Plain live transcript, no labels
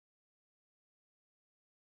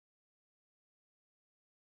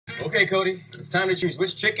Okay, Cody, it's time to choose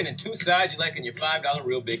which chicken and 2 sides you like in your $5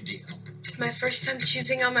 real big deal. My first time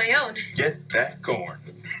choosing on my own. Get that corn.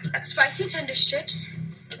 Spicy tender strips,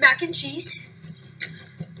 mac and cheese,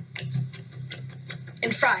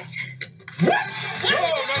 and fries. What?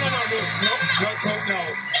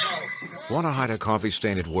 No. Want to hide a coffee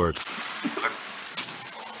stain at work?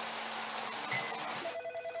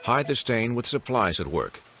 Hide the stain with supplies at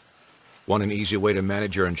work. Want an easy way to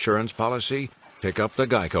manage your insurance policy? Pick up the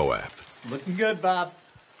Geico app. Looking good, Bob.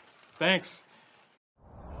 Thanks.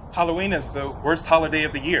 Halloween is the worst holiday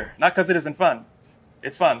of the year. Not because it isn't fun.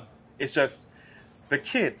 It's fun. It's just the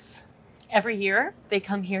kids. Every year, they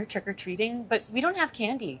come here trick-or-treating, but we don't have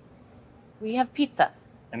candy. We have pizza.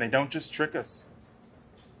 And they don't just trick us.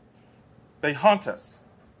 They haunt us.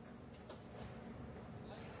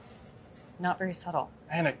 Not very subtle.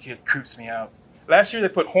 Man, that kid creeps me out. Last year, they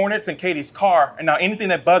put hornets in Katie's car, and now anything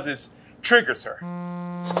that buzzes triggers her.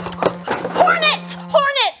 Hornets!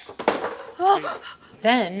 Hornets!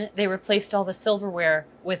 Then they replaced all the silverware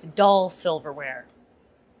with dull silverware.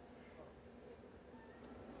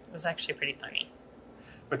 It was actually pretty funny.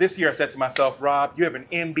 But this year I said to myself, Rob, you have an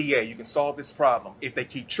MBA. You can solve this problem. If they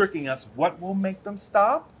keep tricking us, what will make them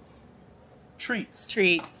stop? Treats.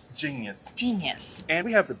 Treats. Genius. Genius. And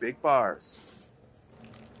we have the big bars.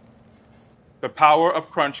 The power of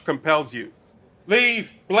crunch compels you.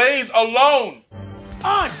 Leave Blaze alone!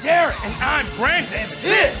 I'm Derek. And I'm Brandon.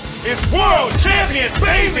 This is World Champions,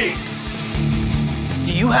 baby!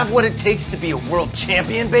 Do you have what it takes to be a world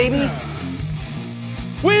champion, baby?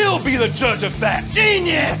 We'll be the judge of that.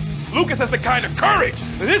 Genius! Lucas has the kind of courage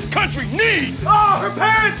that this country needs. Oh, her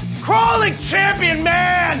parents, crawling champion,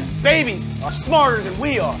 man! Babies are smarter than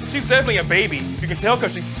we are. She's definitely a baby. You can tell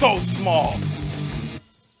because she's so small.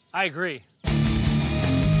 I agree.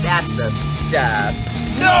 That's the stuff.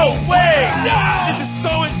 No way! No! This is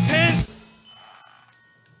so intense!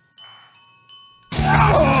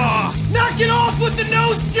 Knock it off with the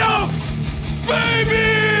nose jokes!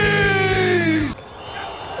 Baby!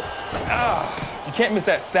 You can't miss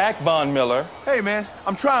that sack, Von Miller. Hey, man,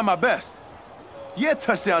 I'm trying my best. Yeah,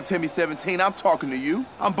 touchdown, Timmy 17, I'm talking to you.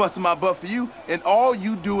 I'm busting my butt for you, and all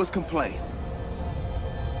you do is complain.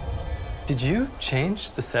 Did you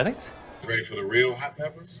change the settings? Ready for the real hot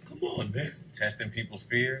peppers? Come on, man. Testing people's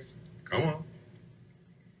fears? Come on.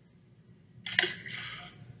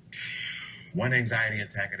 One anxiety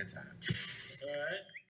attack at a time. All right.